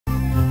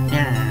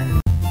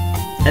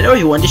Hello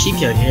everyone,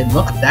 DSK here, and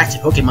welcome back to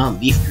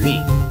Pokemon Leaf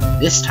Green.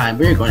 This time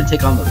we're going to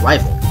take on the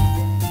rival.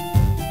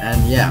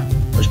 And yeah,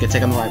 we're just going to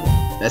take on the rival.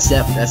 That's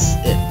it.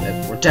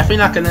 We're definitely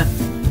not going to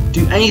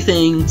do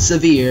anything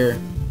severe,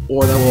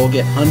 or that we'll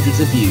get hundreds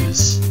of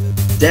views.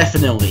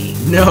 Definitely.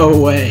 No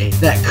way.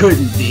 That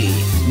couldn't be.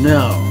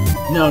 No.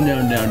 No.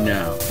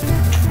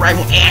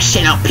 Rival ass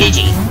sent out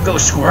Pidgey. Go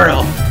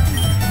Squirtle.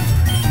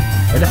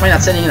 We're definitely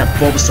not sending in a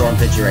Bulbasaur on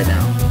Pidgey right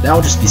now. That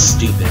would just be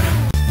stupid.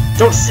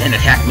 Don't sand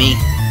attack me.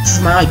 This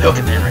is my only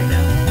Pokemon right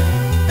now.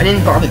 I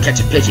didn't bother to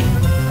catch a Pidgey,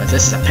 but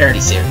this is a parody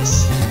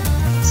series.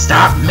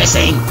 Stop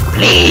missing,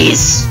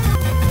 please!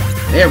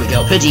 There we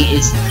go, Pidgey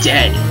is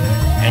dead.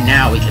 And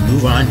now we can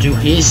move on to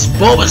his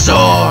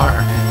Bulbasaur!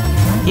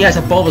 He has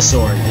a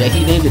Bulbasaur, yet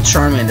he named it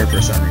Charmander for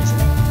some reason.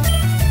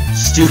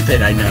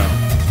 Stupid, I know.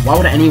 Why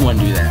would anyone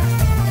do that?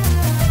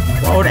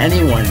 Why would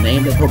anyone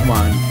name the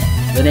Pokemon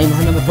the name of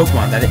another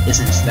Pokemon that it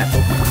isn't that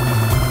Pokemon?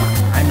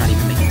 I'm not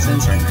even making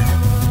sense right now.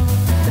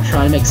 I'm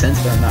trying to make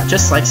sense, but I'm not.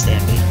 Just like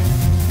Stanley.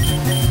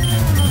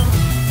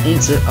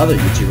 Insert other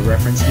YouTuber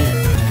reference here.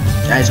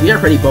 Guys, we are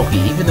pretty bulky.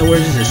 Even though we're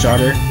just a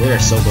starter, we are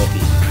so bulky.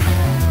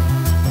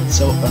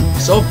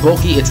 So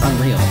bulky, it's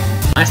unreal.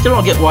 I still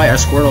don't get why our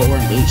Squirtle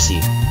weren't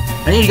HC.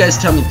 I need you guys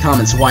to tell me in the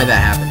comments why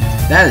that happened.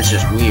 That is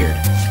just weird.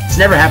 It's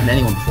never happened to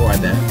anyone before, I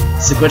bet.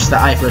 It's a glitch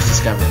that I first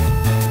discovered.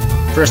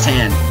 First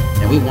hand,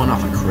 and we won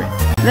off a crit.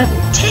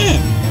 Level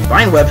 10!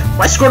 Vine Whip?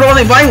 Why Squirtle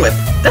only Vine Whip?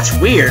 That's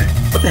weird.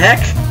 What the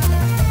heck?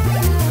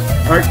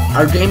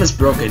 Our game is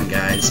broken,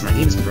 guys. My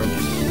game is broken.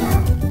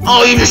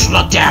 Oh, you just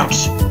lucked out!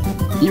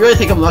 You really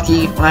think I'm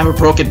lucky when I have a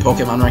broken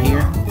Pokemon right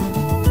here?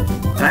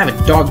 And I have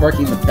a dog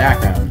barking in the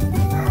background.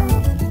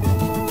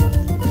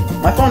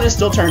 My phone is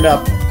still turned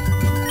up.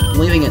 I'm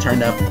leaving it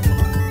turned up.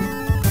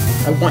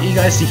 I want you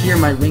guys to hear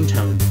my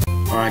ringtone.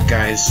 Alright,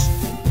 guys.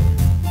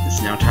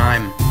 It's now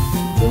time.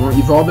 The one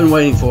you've all been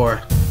waiting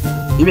for.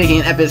 You're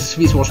making an epic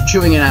feast while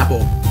chewing an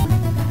apple.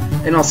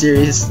 In all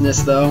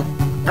seriousness, though,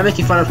 I'm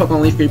making fun of Pokemon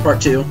Leaf Green Part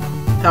 2.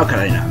 How could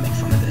I not make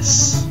fun of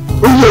this?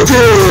 Oh my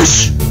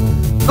gosh!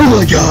 Oh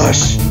my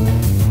gosh!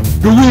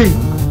 The wing!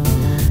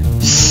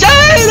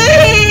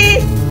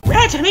 Shiny!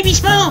 Rats may be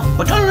small,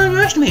 but don't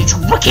underestimate its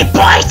wicked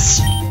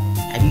bites!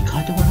 Have you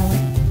caught the one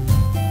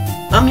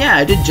already? Yeah,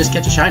 I did just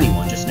catch a shiny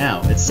one just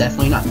now. It's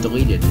definitely not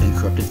deleted in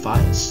corrupted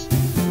files.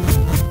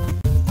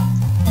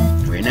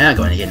 We're now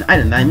going to get an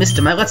item that I missed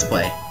in my Let's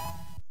Play.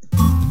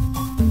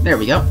 There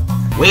we go.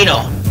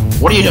 Weedle!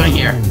 What are you doing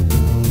here?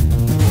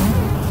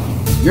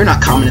 You're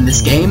not common in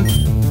this game.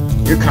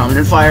 You're common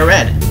in Fire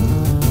Red.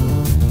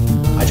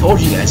 I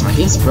told you guys, my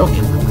game's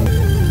broken.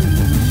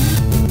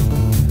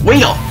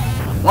 Weedle!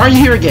 Why are you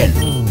here again?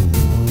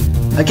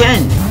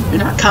 Again,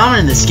 you're not common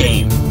in this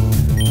game.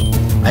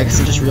 I guess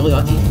I'm just really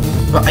lucky.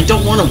 But I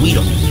don't want a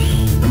Weedle.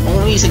 I'm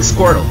only using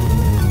Squirtle.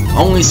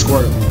 Only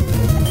Squirtle.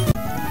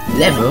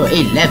 Level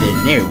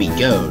 11, there we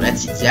go.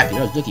 That's exactly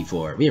what I was looking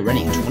for. We are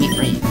running 20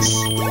 frames.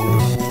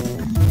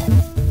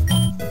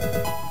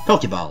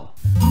 Pokeball.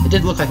 It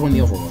did look like one in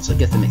the overworld, so I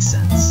guess that makes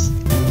sense.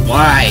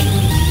 Why?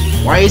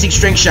 Why are you using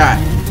String Shot?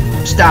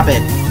 Stop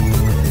it.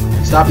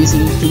 Stop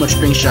using too much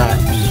String Shot.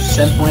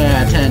 7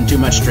 out of 10, too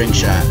much String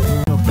Shot.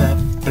 I'm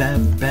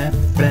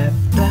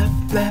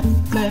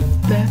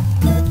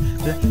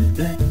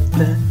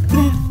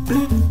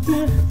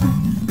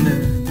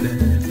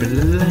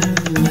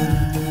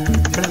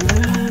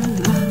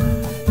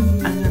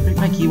gonna break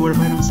my keyboard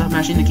if I don't stop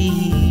mashing the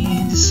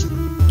keys.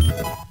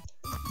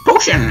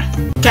 Potion!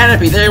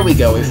 Canopy, there we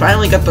go. We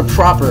finally got the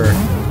proper,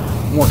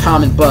 more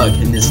common bug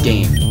in this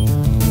game.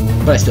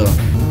 But I still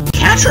don't.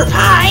 Catcher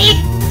Pie!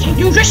 Can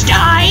you just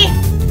die?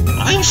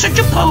 I'm such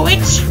a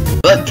poet!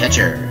 Bug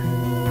Catcher.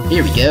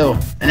 Here we go.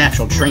 An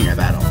actual trainer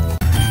battle.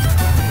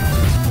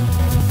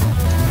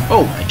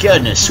 Oh my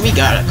goodness, we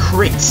got a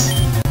crit!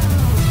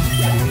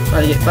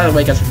 By the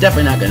way, guys, we're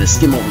definitely not gonna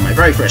skim over my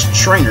very first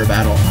trainer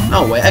battle.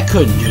 No way, I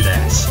couldn't do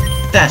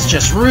that. That's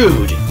just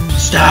rude!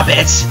 Stop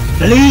it!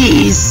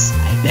 Please!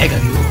 I beg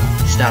of you.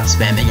 Stop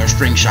spamming your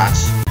string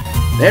shots.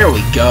 There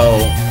we go.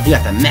 We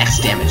got the max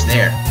damage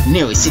there.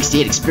 Nearly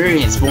 68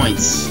 experience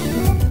points.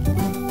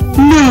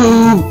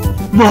 No!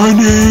 My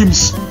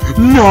name's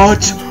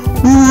not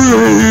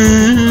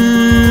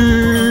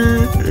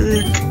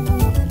Rick!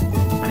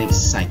 My name's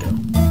Psycho.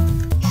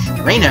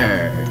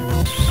 Trainer!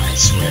 I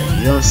swear,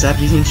 you don't stop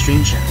using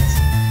string shots.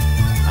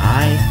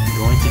 I'm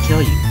going to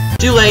kill you.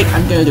 Too late,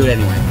 I'm gonna do it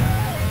anyway.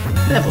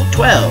 Level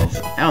 12!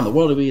 How in the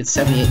world do we get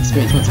 78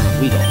 experience points on a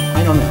Weedle?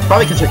 I don't know.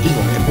 Probably because they're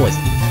evil and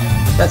poison.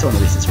 That's one of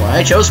the reasons why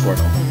I chose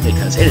Squirtle.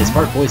 Because it is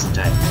part poison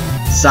type.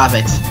 Stop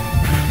it.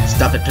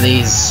 Stop it,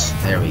 please.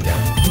 There we go.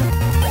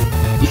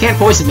 You can't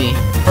poison me.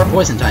 Part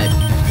poison type.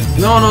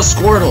 You all know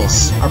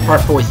Squirtles are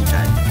part poison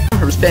type.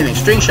 From spamming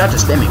String Shot to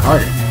spamming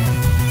Harder.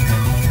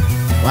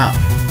 Wow.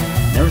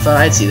 Never thought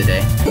I'd see the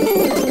day.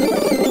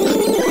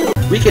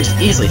 We could just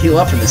easily heal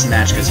up from this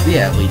match because we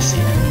have Leech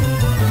Seed.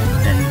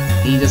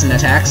 He doesn't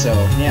attack, so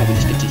yeah, we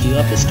just get to heal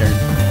up this turn.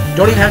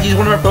 Don't even have to use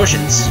one of our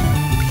potions.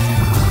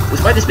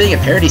 Despite this being a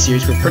parody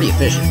series, we're pretty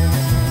efficient.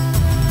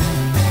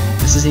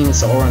 This isn't even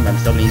Soul Run, but I'm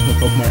still gonna use my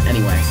Pokemon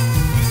anyway.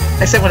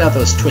 Except without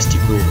those twisty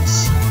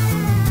rules.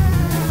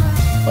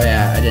 Oh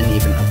yeah, I didn't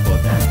even upload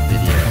that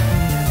video.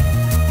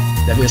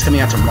 That video's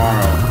coming out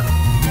tomorrow.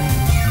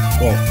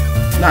 Well,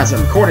 not as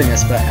I'm recording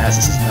this, but as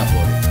this is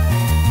uploaded.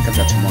 It comes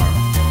out tomorrow.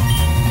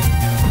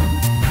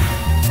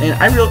 And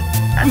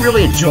I'm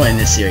really enjoying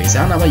this series.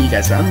 I don't know about you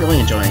guys, but I'm really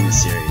enjoying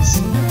this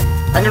series.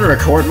 I'm gonna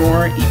record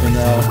more, even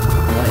though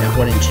I'm only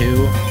uploading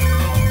 2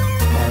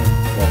 on,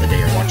 well, the day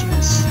you're watching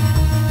this.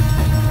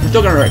 I'm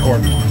still gonna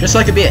record more, just so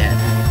I can be ahead.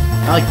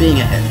 I like being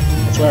ahead.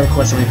 That's why I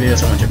record so many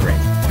videos on winter break.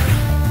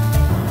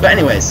 But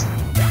anyways,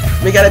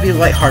 we gotta be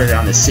lighthearted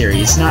on this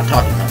series, not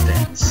talking about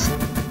things.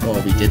 Well,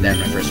 we did that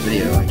in my first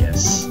video, I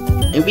guess.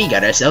 And we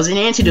got ourselves an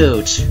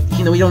antidote,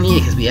 even though we don't need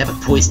it because we have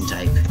a poison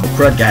type. Oh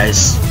crud,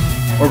 guys.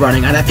 We're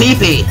running out of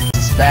pee-pee!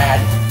 This is bad.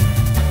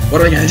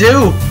 What are we gonna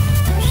do?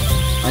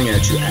 I'm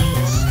gonna chew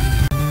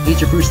apples. Eat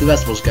your fruits and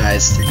vegetables,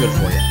 guys. They're good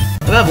for you.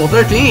 Level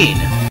 13!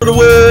 Run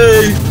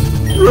away!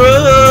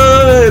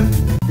 Run!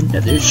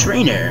 Another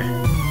trainer.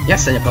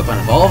 Yes, I need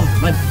Pokemon evolve.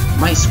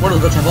 My Squirtle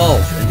is about to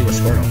evolve into a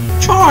Squirtle.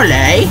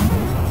 Charlie!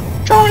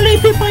 Charlie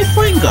bit my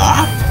finger!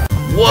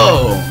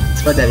 Whoa!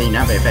 Despite that being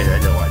not very effective, I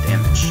did a lot of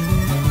damage.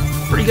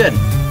 Pretty good.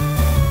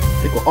 I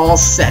think we're all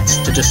set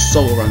to just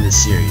solo run this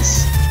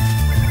series.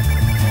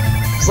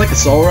 It's like a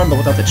solo run, but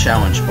without the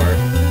challenge part.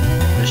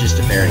 It's just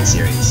a parody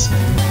series.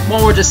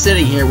 While we're just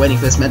sitting here waiting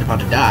for this Metapod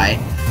to die,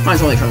 might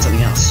as well become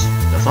something else.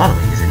 The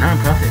following is a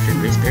non-profit to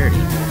embrace parody.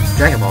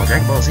 Dragon Ball,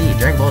 Dragon Ball Z,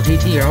 Dragon Ball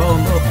GT are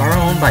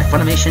owned by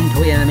Funimation,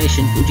 Toei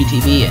Animation, Fuji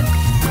TV, and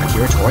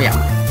Akira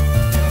Toriyama.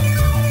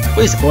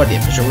 Please support the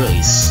official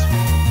release.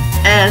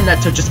 And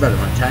that took just about a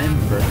runtime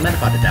for the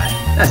Metapod to die.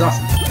 That's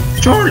awesome.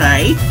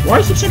 Charlie, why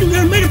is he sending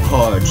your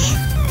Metapods?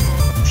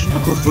 Should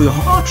not go through your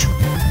heart.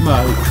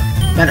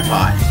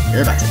 Metapod,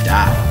 you're about to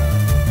die.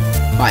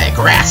 By a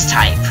grass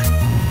type.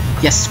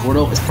 Yes,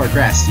 Squirtle is part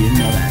grass. You didn't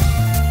know that.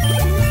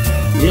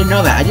 You didn't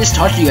know that. I just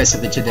taught you guys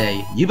something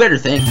today. You better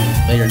thank me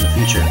later in the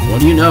future.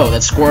 When you know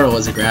that Squirtle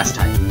is a grass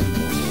type.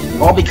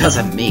 All because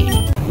of me.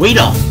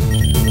 Weedle!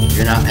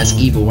 You're not as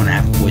evil when I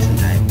have a poison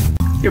type.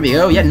 Here we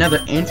go, yet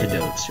another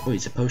antidote. Oh,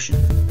 it's a potion.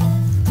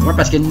 We're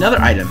about to get another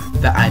item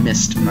that I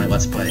missed in my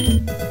Let's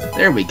Play.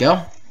 There we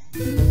go.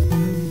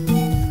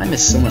 I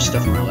missed so much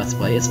stuff in my Let's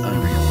Play, it's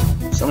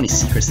unreal. So many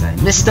secrets that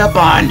I missed up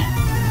on!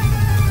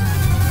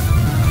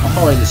 I'll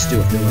probably just do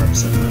a filler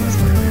episode of my Let's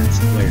Play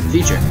later in the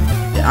future.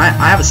 Yeah,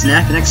 I have a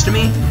snack next to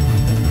me,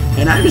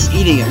 and I'm just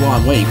eating it while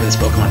I'm waiting for this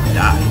Pokemon to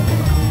die.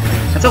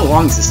 That's how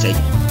long this is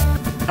taking.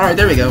 Alright,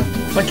 there we go.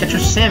 Flycatcher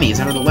Sammy is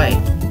out of the way.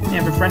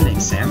 Yeah, befriending,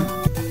 Sam.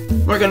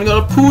 We're gonna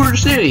go to Pooter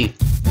City!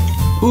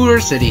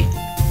 Pooter City.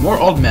 More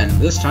old men.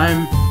 This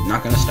time,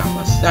 not gonna stop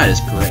us. That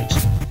is great.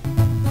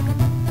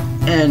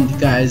 And,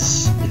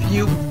 guys,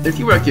 if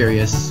you were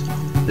curious,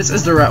 this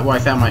is the route where I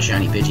found my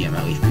shiny Pidgey on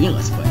my Leaf Green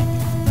Let's Play.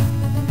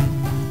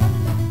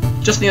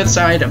 Just on the other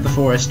side of the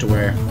forest to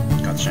where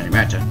I got the shiny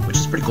Rattata, which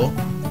is pretty cool.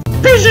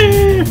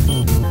 Pidgey!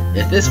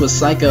 If this was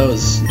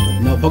Psycho's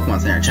No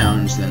Pokemon Center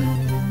challenge, then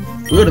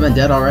we would have been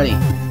dead already.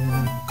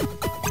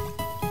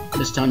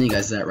 Just telling you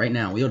guys that right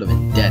now, we would have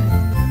been dead.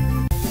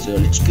 So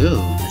let's go.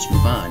 Let's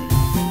move on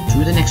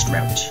to the next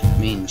route.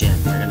 Me and Jim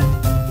are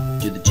gonna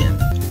do the gym.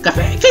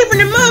 Cafe from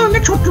the moon,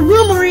 that's what the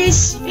rumor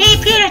is. Hey,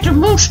 Peter, the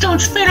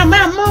moonstones fed on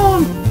Mount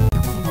Moon.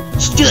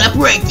 Stop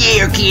right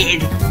there,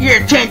 kid.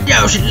 You're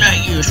 10,000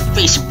 light years from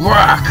face of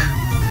rock.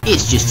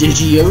 It's just a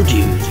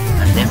Geodude.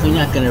 I'm definitely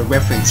not gonna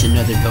reference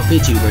another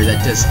VTuber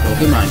that does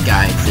Pokemon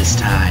guides this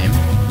time.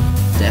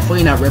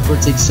 Definitely not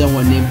referencing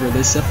someone named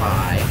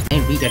Relisify.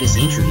 And we got a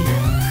Sandshrew here.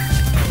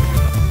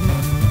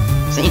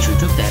 Sandshrew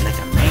took that like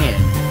a man.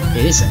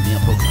 It is a male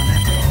Pokemon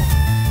after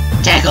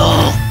all.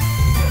 Tackle!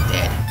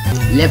 Dead.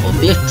 Level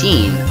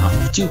 15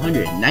 of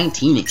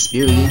 219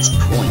 experience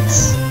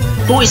points.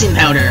 Poison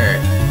Powder!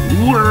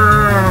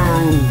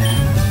 Whoa!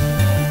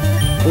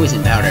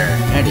 Poison Powder.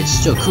 That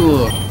is so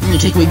cool. I'm gonna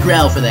take away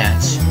Growl for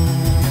that.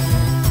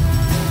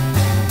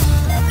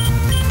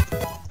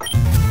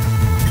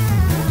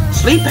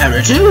 Sleep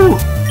Powder too!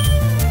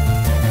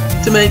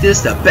 To make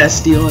this the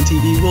best deal on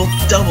TV, we'll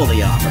double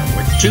the offer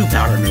with 2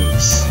 powder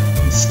moves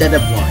instead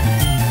of 1.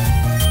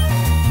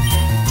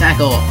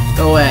 Tackle,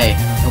 go away.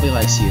 Nobody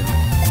likes you.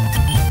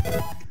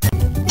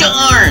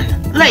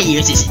 Darn! Light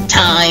years isn't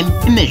time,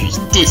 it measures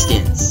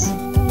distance.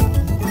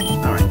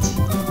 Alright.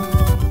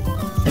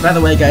 And by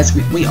the way, guys,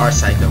 we are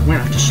Psycho. We're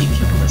not just sheep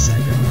people, we're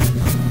Psycho.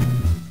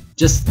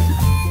 Just,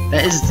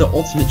 that is the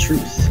ultimate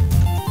truth.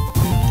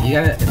 You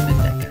gotta admit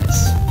that, guys.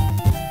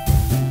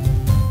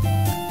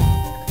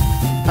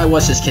 I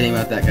was just kidding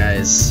about that,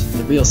 guys.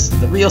 The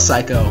real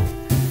Psycho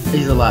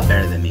is a lot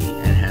better than me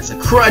and has a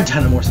crud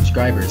ton of more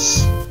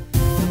subscribers.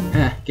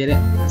 Get it?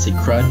 I say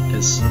crud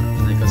because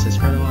Psycho says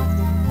crud a lot.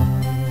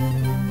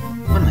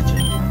 What am I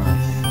doing with my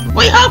life?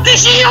 We hope to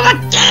see you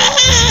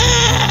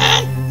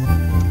again!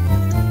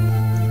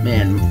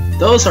 Man,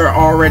 those are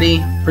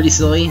already pretty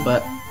silly,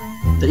 but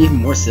they're even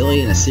more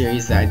silly in a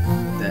series that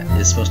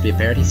is supposed to be a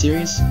parody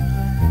series.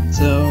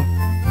 So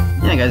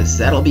Yeah, guys,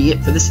 that'll be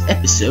it for this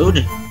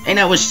episode. And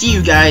I will see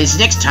you guys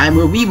next time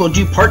where we will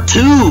do part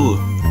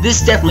 2.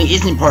 This definitely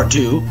isn't part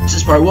 2. This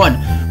is part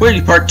 1. We're gonna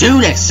do part 2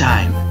 next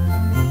time.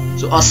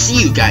 So I'll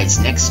see you guys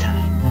next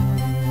time.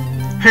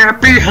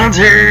 Happy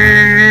hunting!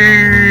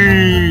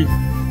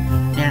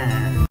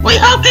 Yeah. We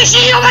hope to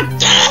see you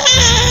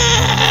again!